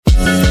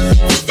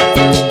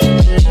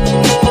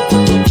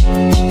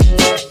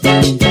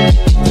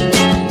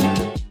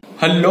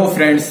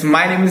Friends,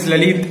 my name is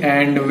Lalit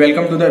and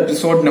welcome to the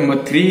episode number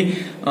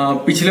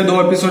 3। पिछले 2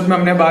 episode में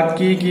हमने बात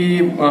की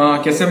कि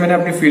कैसे मैंने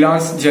अपनी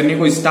फ्रीलांस जर्नी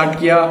को स्टार्ट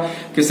किया,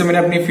 कैसे मैंने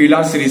अपनी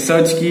फ्रीलांस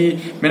रिसर्च की,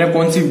 मैंने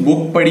कौन सी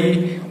बुक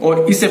पढ़ी,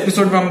 और इस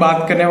एपिसोड में हम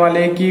बात करने वाले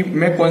हैं कि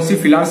मैं कौन सी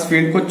फ्रीलांस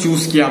फील्ड को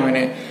चूज किया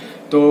मैंने।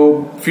 तो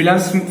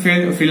फ्रीलांस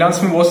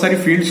में बहुत सारी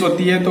फील्ड्स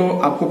होती है, तो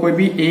आपको कोई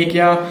भी एक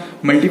या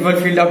मल्टीपल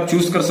फील्ड आप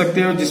चूज कर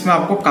सकते हो जिसमें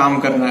आपको काम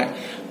करना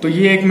है। तो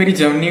ये एक मेरी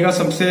जर्नी का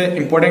सबसे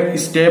इम्पोर्टेंट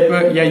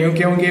स्टेप या यूं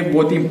कहूंगे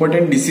बहुत ही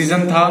इम्पोर्टेंट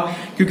डिसीजन था,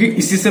 क्योंकि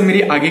इसी से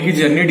मेरी आगे की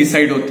जर्नी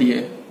डिसाइड होती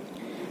है।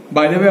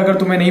 बाय द वे, अगर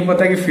तुम्हें नहीं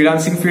पता कि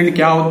फ्रीलांसिंग फील्ड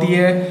क्या होती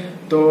है,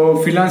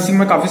 तो फ्रीलांसिंग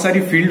में काफी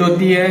सारी फील्ड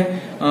होती है।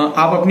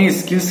 आप अपनी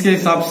स्किल्स के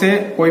हिसाब से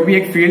कोई भी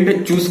एक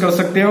फील्ड चूज कर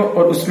सकते हो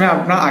और उसमें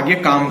अपना आगे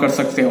काम कर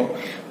सकते हो।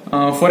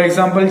 फॉर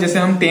एग्जाम्पल, जैसे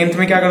हम 10th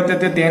में क्या करते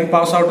थे, 10th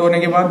पास आउट होने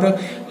के बाद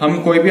हम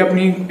कोई भी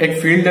अपनी एक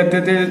फील्ड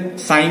लेते थे,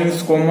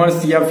 साइंस,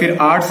 कॉमर्स या फिर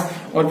आर्ट्स,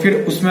 और फिर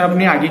उसमें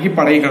अपनी आगे की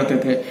पढ़ाई करते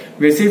थे।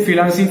 वैसे ही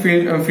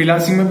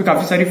फ्रीलांसिंग में भी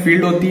काफी सारी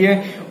फील्ड होती है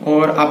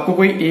और आपको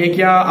कोई एक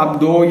या आप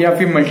 2 या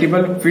फिर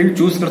मल्टीपल फील्ड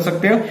चूज कर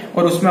सकते हो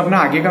और उसमें अपना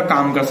आगे का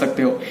काम कर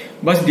सकते हो।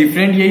 बस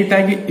डिफरेंट यही था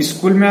कि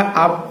स्कूल में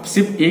आप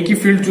सिर्फ एक ही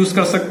फील्ड चूज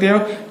कर सकते हो,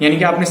 यानी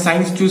कि आपने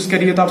साइंस चूज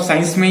करी है तो आप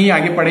साइंस में ही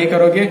आगे पढ़ाई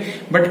करोगे,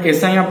 बट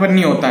ऐसा यहाँ पर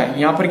नहीं होता है।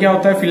 यहाँ पर क्या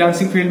होता है,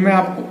 फ्रीलांसिंग फील्ड में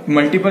आप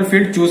मल्टीपल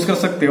फील्ड चूज कर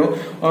सकते हो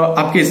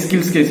आपके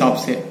स्किल्स के हिसाब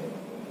से।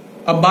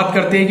 अब बात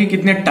करते हैं कि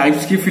कितने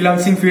टाइप्स की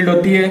फ्रीलांसिंग फील्ड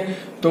होती है।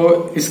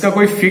 तो इसका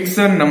कोई फिक्स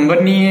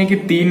नंबर नहीं है कि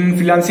 3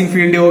 फ्रीलांसिंग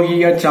फील्ड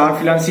होगी या 4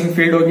 फ्रीलांसिंग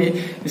फील्ड होगी,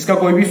 इसका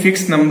कोई भी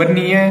फिक्स नंबर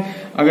नहीं है।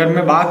 अगर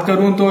मैं बात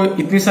करूं तो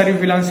इतनी सारी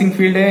फ्रीलांसिंग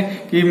फील्ड है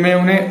कि मैं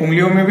उन्हें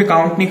उंगलियों में भी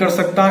काउंट नहीं कर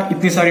सकता,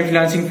 इतनी सारी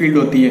फ्रीलांसिंग फील्ड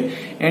होती है।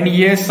 एंड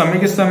ये समय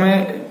के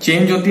समय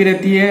चेंज होती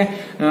रहती है,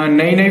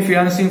 नई नई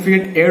फ्रीलांसिंग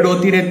फील्ड ऐड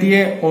होती रहती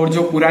है और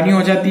जो पुरानी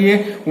हो जाती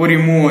है वो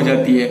रिमूव हो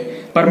जाती है।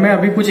 पर मैं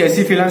अभी कुछ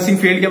ऐसी फ्रीलांसिंग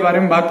फील्ड के बारे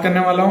में बात करने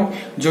वाला हूं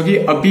जो कि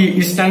अभी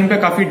इस टाइम पे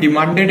काफी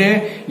डिमांडेड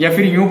है, या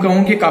फिर यूं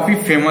कहूं कि काफी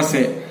फेमस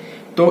है।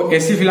 तो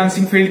ऐसी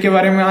फ्रीलांसिंग फील्ड के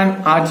बारे में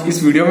आज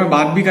इस वीडियो में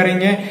बात भी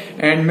करेंगे।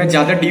 एंड मैं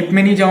ज्यादा डीप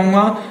में नहीं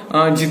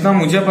जाऊंगा, जितना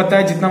मुझे पता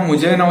है, जितना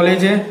मुझे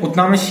नॉलेज है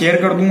उतना मैं शेयर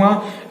कर दूंगा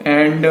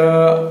एंड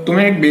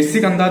तुम्हें एक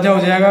बेसिक अंदाजा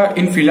हो जाएगा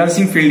इन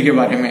फ्रीलांसिंग फील्ड के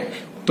बारे में।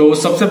 तो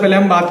सबसे पहले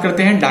हम बात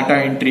करते हैं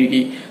डाटा एंट्री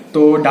की।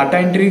 तो डाटा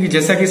एंट्री की,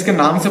 जैसा कि इसके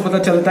नाम से पता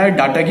चलता है,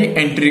 डाटा की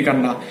एंट्री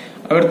करना।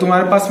 अगर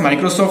तुम्हारे पास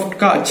माइक्रोसॉफ्ट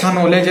का अच्छा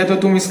नॉलेज है तो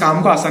तुम इस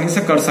काम को आसानी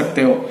से कर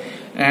सकते हो।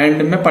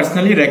 एंड मैं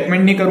पर्सनली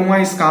रेकमेंड नहीं करूंगा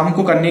इस काम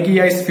को करने की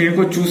या इस फील्ड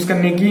को चूज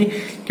करने की,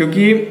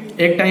 क्योंकि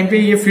एक टाइम पे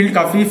ये फील्ड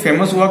काफी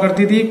फेमस हुआ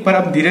करती थी पर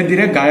अब धीरे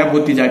धीरे गायब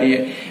होती जा रही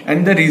है।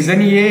 एंड द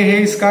रीजन ये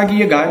है इसका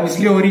कि ये गायब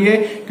इसलिए हो रही है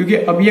क्योंकि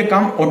अब ये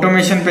काम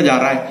ऑटोमेशन पे जा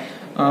रहा है।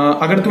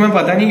 अगर तुम्हें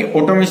पता नहीं कि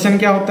ऑटोमेशन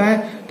क्या होता है,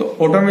 तो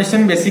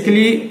ऑटोमेशन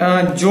बेसिकली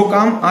जो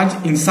काम आज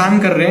इंसान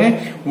कर रहे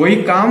हैं वही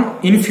काम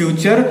इन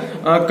फ्यूचर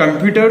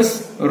कंप्यूटर्स,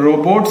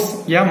 रोबोट्स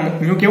या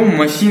यूं कि वो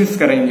मशीन्स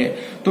करेंगे।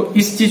 तो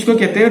इस चीज को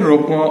कहते हैं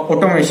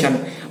ऑटोमेशन।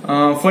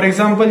 फॉर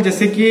एग्जाम्पल,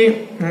 जैसे कि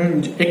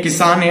एक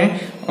किसान है,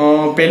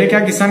 पहले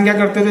किसान क्या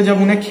करते थे,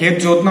 जब उन्हें खेत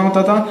जोतना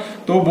होता था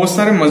तो बहुत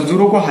सारे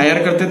मजदूरों को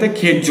हायर करते थे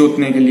खेत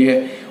जोतने के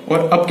लिए।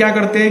 और अब क्या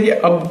करते हैं कि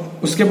अब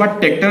उसके बाद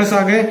ट्रैक्टर्स आ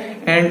गए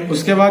एंड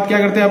उसके बाद क्या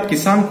करते हैं, अब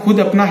किसान खुद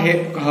अपना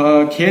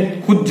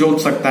खेत खुद जोत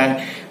सकता है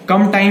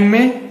कम टाइम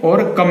में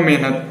और कम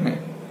मेहनत में।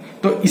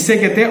 तो इसे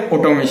कहते हैं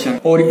ऑटोमेशन।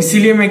 और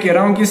इसीलिए मैं कह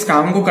रहा हूं कि इस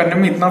काम को करने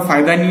में इतना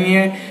फायदा नहीं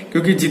है,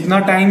 क्योंकि जितना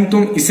टाइम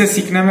तुम इसे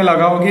सीखने में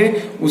लगाओगे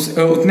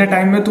उतने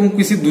टाइम में तुम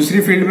किसी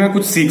दूसरी फील्ड में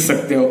कुछ सीख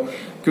सकते हो,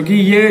 क्योंकि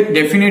ये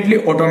डेफिनेटली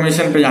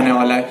ऑटोमेशन पे जाने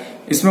वाला है,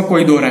 इसमें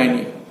कोई दो राय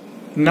नहीं।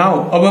 नाउ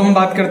अब हम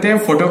बात करते हैं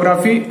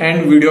फोटोग्राफी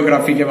एंड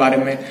वीडियोग्राफी के बारे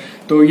में।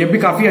 तो ये भी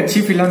काफी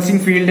अच्छी फ्रीलांसिंग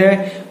फील्ड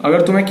है।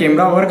 अगर तुम्हें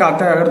कैमरा वर्क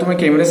आता है, अगर तुम्हें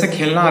कैमरे से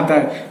खेलना आता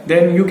है,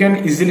 then you can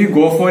easily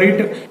go for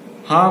it.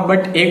 हाँ,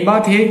 बट एक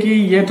बात है कि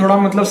ये थोड़ा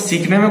मतलब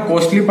सीखने में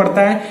कॉस्टली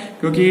पड़ता है,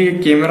 क्योंकि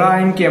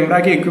कैमरा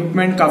के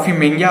इक्विपमेंट काफी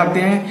महंगे आते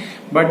हैं।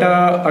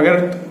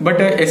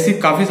 बट ऐसी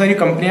काफी सारी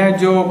कंपनियां हैं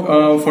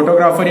जो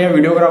फोटोग्राफर या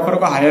वीडियोग्राफर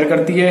को हायर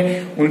करती है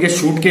उनके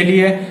शूट के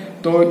लिए,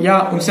 तो या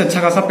उनसे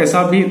अच्छा खासा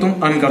पैसा भी तुम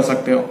अर्न कर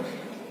सकते हो।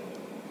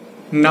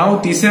 नाउ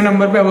तीसरे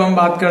नंबर पे अब हम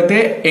बात करते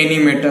हैं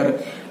एनिमेटर।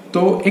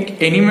 तो एक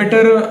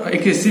एनिमेटर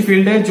एक ऐसी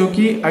फील्ड है जो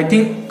कि आई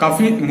थिंक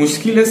काफी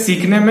मुश्किल है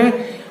सीखने में,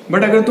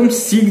 बट अगर तुम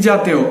सीख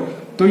जाते हो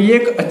तो ये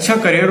एक अच्छा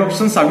करियर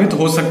ऑप्शन साबित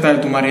हो सकता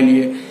है तुम्हारे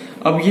लिए।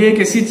 अब ये एक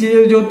ऐसी चीज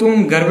है जो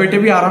तुम घर बैठे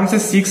भी आराम से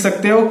सीख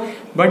सकते हो,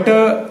 बट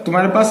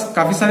तुम्हारे पास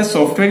काफी सारे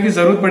सॉफ्टवेयर की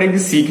जरूरत पड़ेगी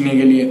सीखने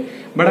के लिए।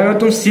 बट अगर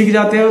तुम सीख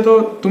जाते हो तो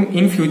तुम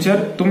इन फ्यूचर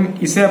तुम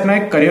इसे अपना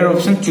एक करियर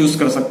ऑप्शन चूज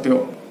कर सकते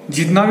हो।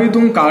 जितना भी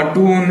तुम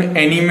cartoon,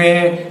 anime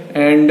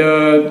and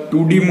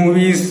 2D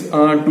movies,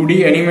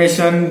 2D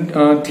animation,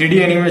 3D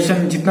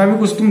animation, जितना भी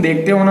कुछ तुम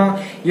देखते हो ना,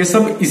 ये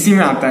सब इसी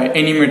में आता है,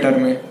 एनिमेटर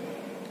में।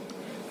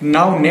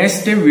 नाउ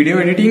नेक्स्ट है video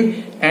editing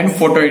and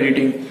photo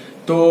editing.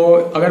 तो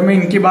अगर मैं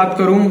इनकी बात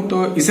करूं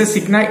तो इसे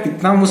सीखना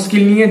इतना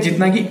मुश्किल नहीं है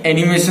जितना कि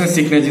एनिमेशन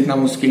सीखना जितना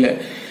मुश्किल है।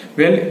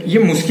 वेल ये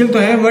मुश्किल तो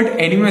है बट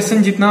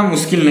एनिमेशन जितना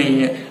मुश्किल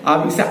नहीं है।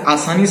 आप इसे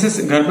आसानी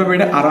से घर पे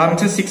बैठे आराम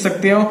से सीख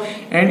सकते हो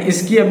एंड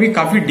इसकी अभी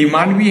काफी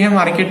डिमांड भी है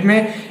मार्केट में।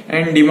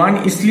 एंड डिमांड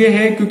इसलिए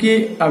है क्योंकि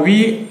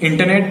अभी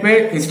इंटरनेट पे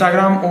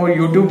इंस्टाग्राम और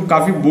यूट्यूब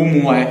काफी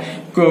बूम हुआ है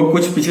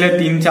कुछ पिछले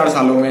 3-4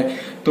 सालों में।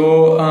 तो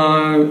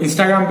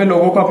इंस्टाग्राम पे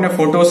लोगों को अपने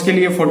फोटोज के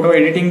लिए फोटो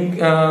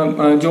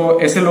एडिटिंग जो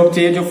ऐसे लोग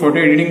चाहिए जो फोटो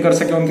एडिटिंग कर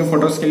सके उनके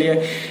फोटोज के लिए।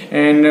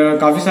 एंड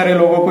काफी सारे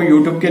लोगों को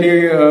यूट्यूब के लिए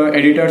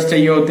एडिटर्स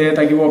चाहिए होते हैं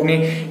ताकि वो अपनी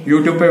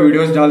यूट्यूब पे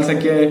वीडियोस डाल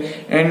सके।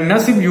 एंड न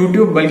सिर्फ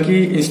यूट्यूब बल्कि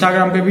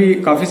इंस्टाग्राम पे भी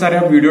काफी सारे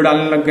अब वीडियो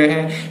डालने लग गए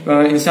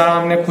हैं।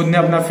 इंस्टाग्राम ने खुद ने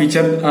अपना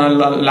फीचर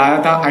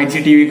लाया था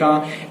IGTV का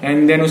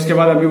एंड देन उसके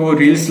बाद अभी वो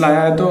रील्स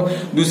लाया है। तो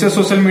दूसरे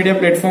सोशल मीडिया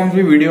प्लेटफॉर्म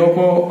भी वीडियो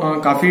को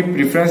काफी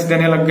प्रेफरेंस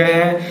देने लग गए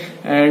हैं।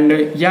 एंड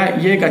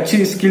ये एक अच्छी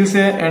स्किल्स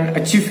है एंड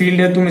अच्छी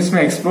फील्ड है। तुम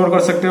इसमें एक्सप्लोर कर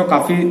सकते हो,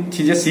 काफी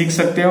चीजें सीख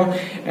सकते हो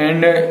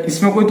एंड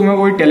इसमें तुम्हें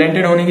कोई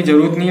टैलेंटेड होने की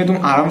जरूरत नहीं है। तुम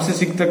आराम से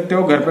सीख सकते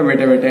हो घर पे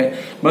बैठे बैठे।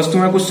 बस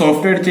तुम्हें कुछ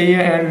सॉफ्टवेयर चाहिए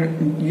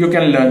and you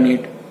can learn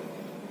it.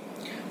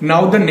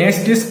 Now the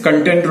next is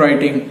content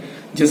writing.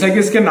 जैसा कि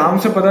इसके नाम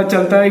से पता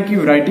चलता है कि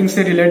राइटिंग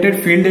से रिलेटेड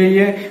फील्ड है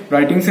ये,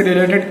 राइटिंग से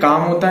रिलेटेड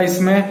काम होता है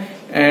इसमें।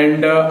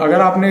 एंड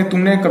अगर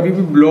तुमने कभी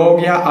भी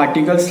ब्लॉग या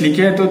आर्टिकल्स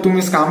लिखे हैं तो तुम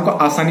इस काम को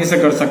आसानी से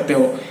कर सकते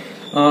हो।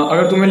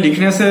 अगर तुम्हें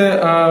लिखने से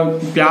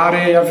प्यार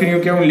है या फिर यूं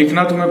क्या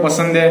लिखना तुम्हें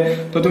पसंद है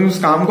तो तुम इस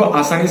काम को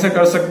आसानी से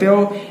कर सकते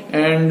हो।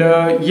 एंड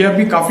ये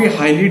अभी काफी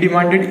हाईली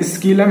डिमांडेड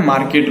स्किल है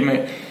मार्केट में।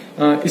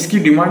 इसकी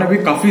डिमांड अभी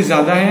काफी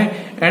ज्यादा है।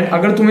 एंड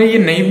अगर तुम्हें ये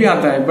नहीं भी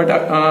आता है बट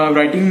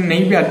राइटिंग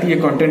नहीं भी आती है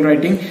कंटेंट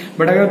राइटिंग,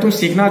 बट अगर तुम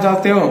सीखना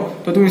चाहते हो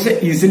तो तुम इसे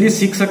इजीली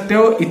सीख सकते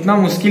हो। इतना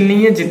मुश्किल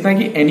नहीं है जितना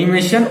कि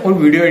एनिमेशन और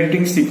वीडियो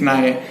एडिटिंग सीखना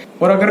है।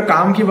 और अगर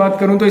काम की बात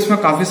करूं तो इसमें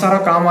काफी सारा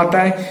काम आता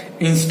है।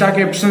 इंस्टा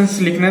कैप्शंस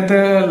लिखने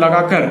तक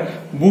लगाकर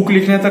बुक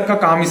लिखने तक का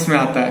काम इसमें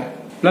आता है।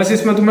 प्लस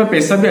इसमें तुम्हें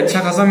पैसा भी अच्छा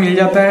खासा मिल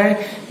जाता है।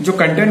 जो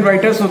कंटेंट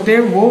राइटर्स होते हैं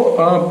वो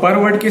पर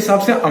वर्ड के हिसाब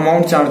से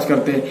अमाउंट चार्ज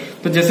करते हैं।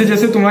 तो जैसे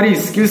जैसे तुम्हारी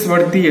स्किल्स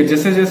बढ़ती है,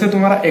 जैसे जैसे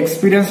तुम्हारा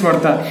एक्सपीरियंस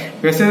बढ़ता है,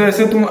 वैसे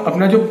वैसे तुम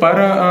अपना जो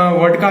पर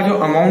वर्ड का जो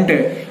अमाउंट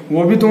है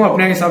वो भी तुम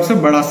अपने हिसाब से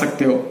बढ़ा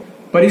सकते हो।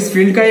 पर इस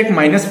फील्ड का एक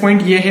माइनस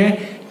पॉइंट ये है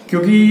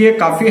क्योंकि ये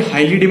काफी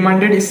हाईली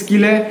डिमांडेड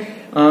स्किल है।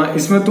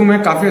 इसमें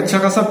तुम्हें काफी अच्छा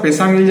खासा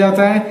पैसा मिल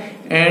जाता है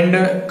एंड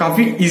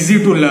काफी इजी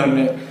टू लर्न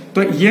है।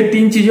 तो ये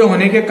 3 चीजें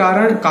होने के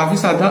कारण काफी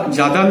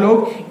ज्यादा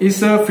लोग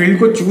इस फील्ड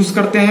को चूज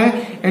करते हैं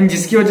एंड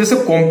जिसकी वजह से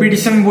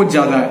कंपटीशन बहुत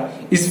ज्यादा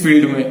है इस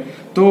फील्ड में।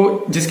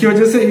 तो जिसकी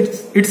वजह से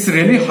it's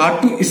really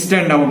hard to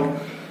stand out.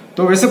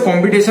 तो वैसे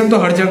कंपटीशन तो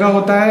हर जगह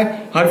होता है,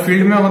 हर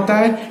फील्ड में होता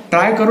है।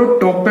 ट्राई करो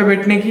टॉप पे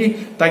बैठने की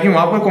ताकि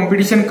वहां पर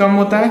कंपटीशन कम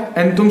होता है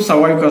एंड तुम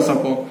सर्वाइव कर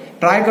सको।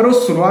 ट्राई करो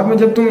शुरुआत में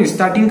जब तुम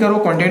स्टार्टिंग करो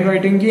कंटेंट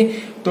राइटिंग की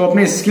तो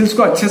अपने स्किल्स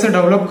को अच्छे से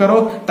डेवलप करो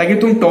ताकि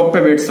तुम टॉप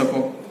पे बैठ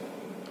सको।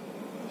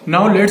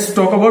 Now let's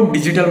talk about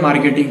digital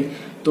marketing.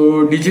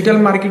 तो डिजिटल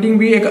मार्केटिंग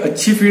भी एक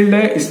अच्छी फील्ड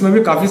है। इसमें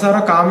भी काफी सारा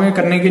काम है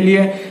करने के लिए।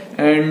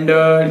 एंड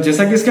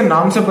जैसा कि इसके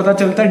नाम से पता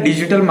चलता है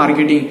डिजिटल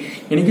मार्केटिंग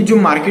यानी कि जो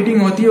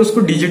मार्केटिंग होती है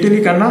उसको डिजिटली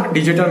करना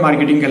डिजिटल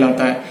मार्केटिंग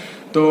कहलाता है।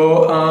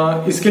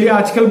 तो इसके लिए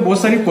आजकल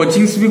बहुत सारी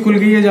कोचिंग्स भी खुल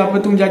गई है जहां पे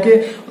तुम जाके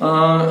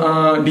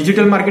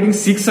डिजिटल मार्केटिंग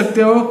सीख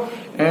सकते हो।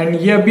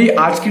 एंड ये अभी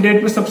आज की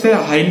डेट पे सबसे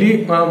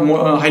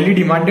हाईली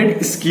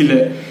डिमांडेड स्किल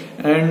है।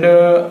 एंड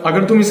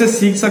अगर तुम इसे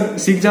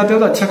सीख जाते हो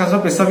तो अच्छा खासा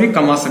पैसा भी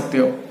कमा सकते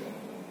हो।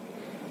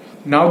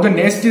 Now the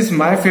next is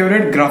my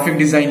favourite, graphic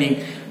designing.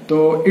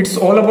 तो it's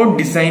all about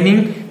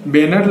designing.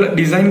 Banner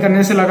design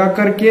करने से लगा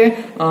करके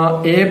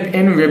ऐप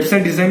एंड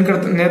वेबसाइट डिजाइन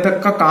करने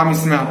तक का काम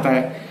इसमें आता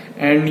है।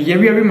 एंड ये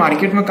भी अभी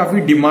मार्केट में काफी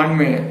डिमांड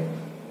में है।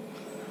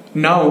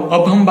 नाउ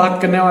अब हम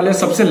बात करने वाले हैं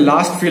सबसे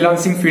लास्ट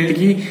फ्रीलांसिंग फील्ड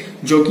की,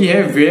 जो कि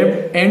है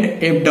वेब एंड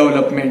ऐप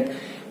डेवलपमेंट।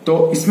 तो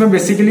इसमें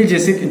बेसिकली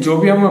जैसे जो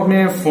भी हम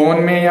अपने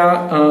फोन में या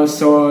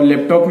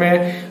लैपटॉप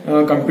में,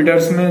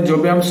 कंप्यूटर्स में जो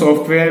भी हम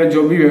सॉफ्टवेयर,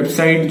 जो भी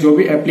वेबसाइट, जो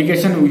भी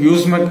एप्लीकेशन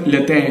यूज में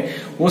लेते हैं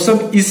वो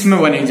सब इसमें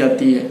बनाई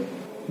जाती है।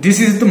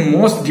 This is the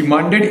most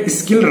demanded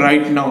skill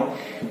right now.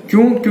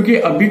 क्यों? क्योंकि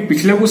अभी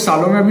पिछले कुछ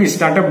सालों में अभी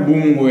स्टार्टअप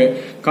बूम हुए।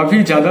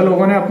 काफी ज्यादा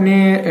लोगों ने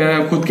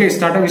अपने खुद के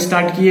स्टार्टअप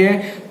स्टार्ट किए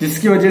हैं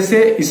जिसकी वजह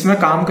से इसमें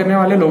काम करने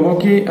वाले लोगों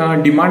की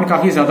डिमांड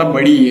काफी ज्यादा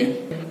बढ़ी है।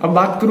 अब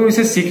बात करूं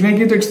इसे सीखने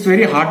की तो it's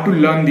very hard to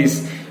learn this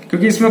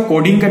क्योंकि इसमें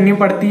कोडिंग करनी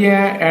पड़ती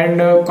है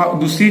एंड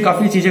दूसरी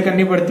काफी चीजें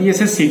करनी पड़ती है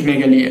इसे सीखने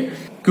के लिए।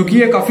 क्योंकि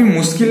ये काफी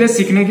मुश्किल है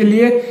सीखने के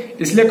लिए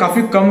इसलिए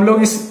काफी कम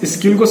लोग इस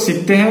स्किल को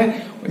सीखते हैं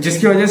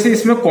जिसकी वजह से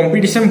इसमें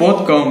कंपटीशन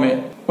बहुत कम है।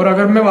 और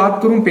अगर मैं बात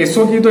करूं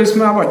पैसों की तो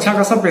इसमें आप अच्छा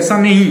खासा पैसा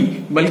नहीं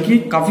बल्कि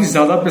काफी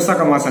ज्यादा पैसा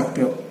कमा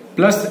सकते हो।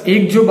 प्लस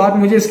एक जो बात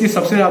मुझे इसकी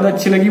सबसे ज्यादा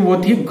अच्छी लगी वो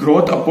थी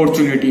ग्रोथ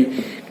अपॉर्चुनिटी।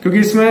 क्योंकि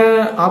इसमें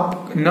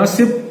आप न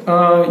सिर्फ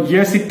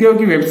ये सीखते हो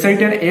कि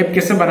वेबसाइट एंड ऐप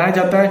कैसे बनाया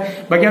जाता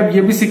है बल्कि आप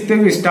ये भी सीखते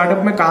हो कि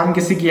स्टार्टअप में काम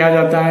कैसे किया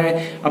जाता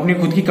है, अपनी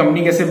खुद की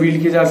कंपनी कैसे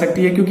बिल्ड की जा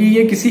सकती है। क्योंकि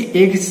ये किसी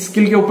एक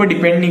स्किल के ऊपर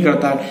डिपेंड नहीं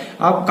करता है,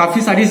 आप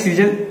काफी सारी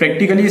चीजें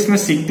प्रैक्टिकली इसमें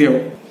सीखते हो।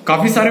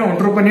 काफी सारे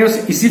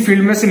एंटरप्रेन्योर्स इसी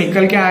फील्ड में से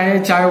निकल के आए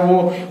हैं, चाहे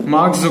वो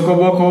मार्क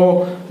जुकरबर्ग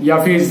हो या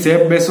फिर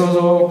जेफ बेजोस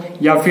हो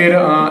या फिर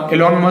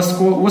एलोन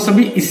मस्क हो, वो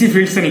सभी इसी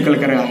फील्ड से निकल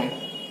कर आए।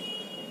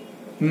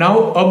 नाउ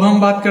अब हम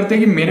बात करते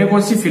हैं कि मैंने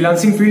कौन सी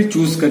फ्रीलांसिंग फील्ड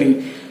चूज करी।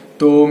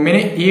 तो मैंने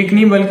एक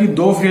नहीं बल्कि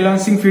दो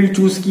फ्रीलांसिंग फील्ड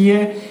चूज की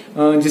है,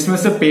 जिसमें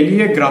से पहली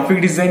है graphic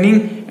designing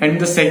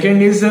and the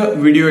second is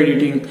video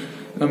editing.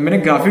 मैंने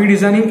ग्राफिक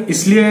डिजाइनिंग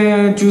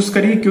इसलिए चूज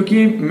करी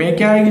क्योंकि मैं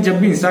क्या है कि जब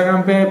भी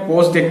इंस्टाग्राम पे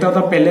पोस्ट देखता था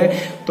पहले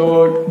तो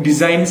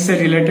डिजाइन से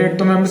रिलेटेड,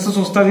 तो मैं हमेशा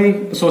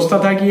सोचता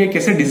था कि ये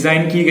कैसे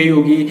डिजाइन की गई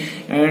होगी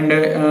एंड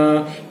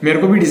मेरे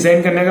को भी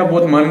डिजाइन करने का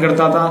बहुत मन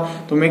करता था।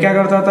 तो मैं क्या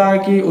करता था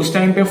कि उस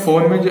टाइम पे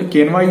फोन में जो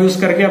कैनवा यूज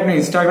करके अपने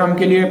इंस्टाग्राम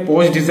के लिए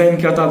पोस्ट डिजाइन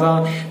करता था।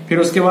 फिर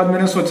उसके बाद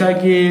मैंने सोचा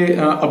कि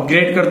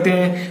अपग्रेड करते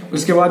हैं।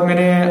 उसके बाद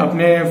मैंने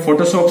अपने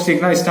फोटोशॉप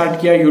सीखना स्टार्ट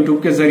किया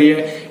यूट्यूब के जरिए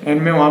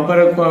एंड मैं वहां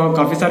पर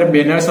काफी सारे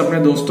बैनर्स अपने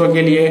दोस्तों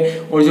के लिए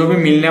और जो भी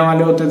मिलने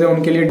वाले होते थे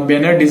उनके लिए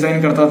बैनर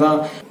डिजाइन करता था।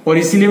 और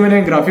इसीलिए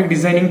मैंने ग्राफिक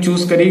डिजाइनिंग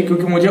चूज करी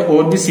क्योंकि मुझे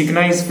और भी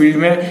सीखना है इस फील्ड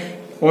में।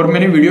 और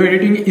मैंने वीडियो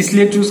एडिटिंग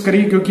इसलिए चूज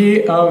करी क्योंकि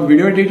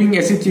वीडियो एडिटिंग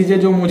ऐसी चीज है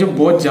जो मुझे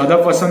बहुत ज्यादा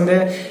पसंद है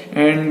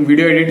एंड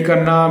वीडियो एडिट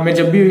करना, मैं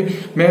जब भी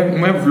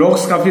मैं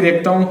व्लॉग्स काफी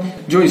देखता हूँ।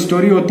 जो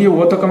स्टोरी होती है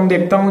वो तो कम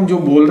देखता हूँ, जो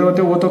बोल रहे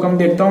होते हैं वो तो कम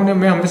देखता हूँ।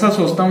 मैं हमेशा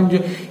सोचता हूँ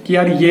कि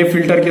यार ये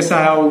फिल्टर कैसा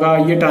आया होगा,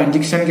 ये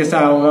ट्रांजिशन कैसा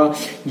आया होगा,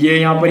 ये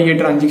यहाँ पर ये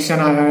ट्रांजिशन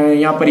आया है,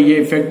 यहाँ पर ये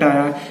इफेक्ट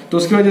आया है। तो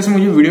उसकी वजह से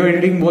मुझे वीडियो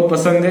एडिटिंग बहुत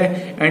पसंद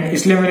है एंड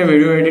इसलिए मैंने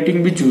वीडियो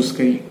एडिटिंग भी चूज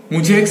करी।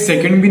 मुझे एक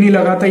सेकंड भी नहीं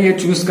लगा था ये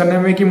चूज करने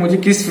में कि मुझे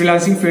किस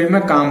फ्रीलांसिंग फील्ड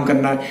में काम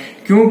करना है।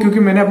 क्यों? क्योंकि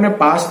मैंने अपने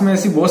पास्ट में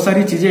ऐसी बहुत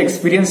सारी चीजें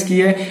एक्सपीरियंस की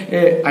है,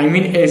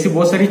 ऐसी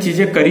बहुत सारी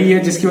चीजें करी है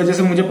जिसकी वजह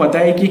से मुझे पता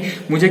है कि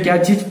मुझे क्या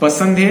चीज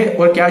पसंद है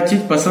और क्या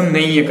चीज पसंद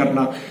नहीं है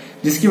करना,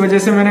 जिसकी वजह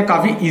से मैंने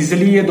काफी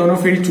इजीली ये दोनों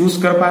फील्ड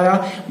चूज कर पाया।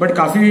 बट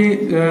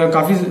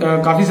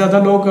काफी ज्यादा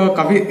लोग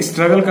काफी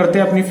स्ट्रगल करते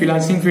हैं अपनी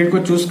फ्रीलांसिंग फील्ड को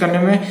चूज करने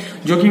में,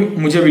 जो कि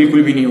मुझे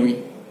बिल्कुल भी नहीं हुई।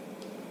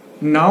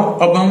 नाउ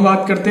अब हम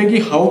बात करते हैं कि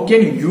how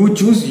can you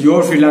choose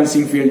your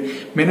freelancing field.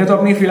 मैंने तो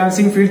अपनी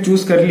फ्रीलांसिंग फील्ड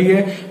चूज कर ली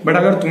है, बट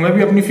अगर तुम्हें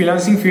भी अपनी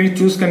फ्रीलांसिंग फील्ड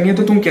चूज करनी है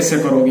तो तुम कैसे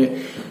करोगे।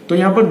 तो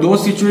यहाँ पर दो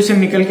सिचुएशन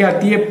निकल के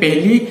आती है।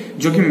 पहली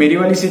जो कि मेरी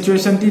वाली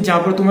सिचुएशन थी,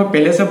 जहां पर तुम्हें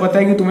पहले से पता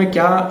है कि तुम्हें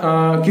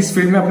किस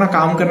फील्ड में अपना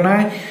काम करना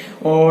है,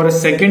 और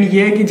सेकंड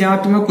ये है कि जहां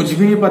तुम्हें कुछ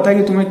भी नहीं पता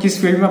कि तुम्हें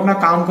किस फील्ड में अपना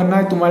काम करना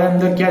है, तुम्हारे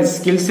अंदर क्या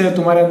स्किल्स है,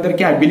 तुम्हारे अंदर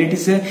क्या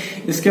एबिलिटीज है,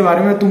 इसके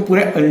बारे में तुम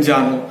पूरे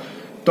अनजान हो।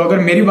 तो अगर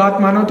मेरी बात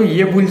मानो तो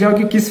ये भूल जाओ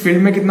कि किस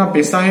फील्ड में कितना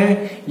पैसा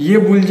है, ये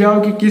भूल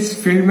जाओ कि किस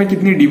फील्ड में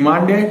कितनी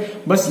डिमांड है।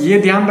 बस ये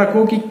ध्यान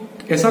रखो कि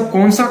ऐसा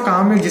कौन सा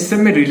काम है जिससे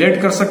मैं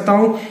रिलेट कर सकता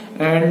हूँ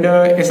एंड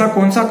ऐसा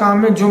कौन सा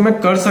काम है जो मैं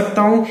कर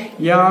सकता हूँ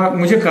या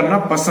मुझे करना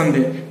पसंद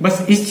है।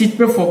 बस इस चीज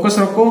पे फोकस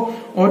रखो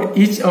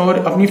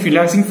और अपनी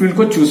फ्रीलांसिंग फील्ड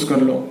को चूज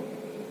कर लो।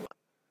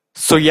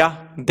 So yeah,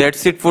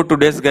 that's it for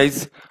today's guys.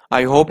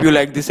 I hope you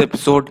like this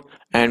episode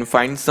and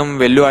find some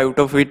value out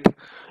of it.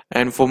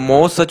 And for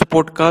more such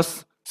podcasts,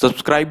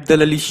 subscribe the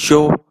Lali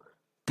Show.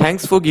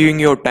 Thanks for giving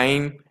your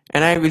time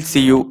and I will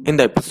see you in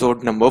the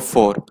episode number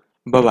 4.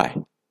 Bye bye.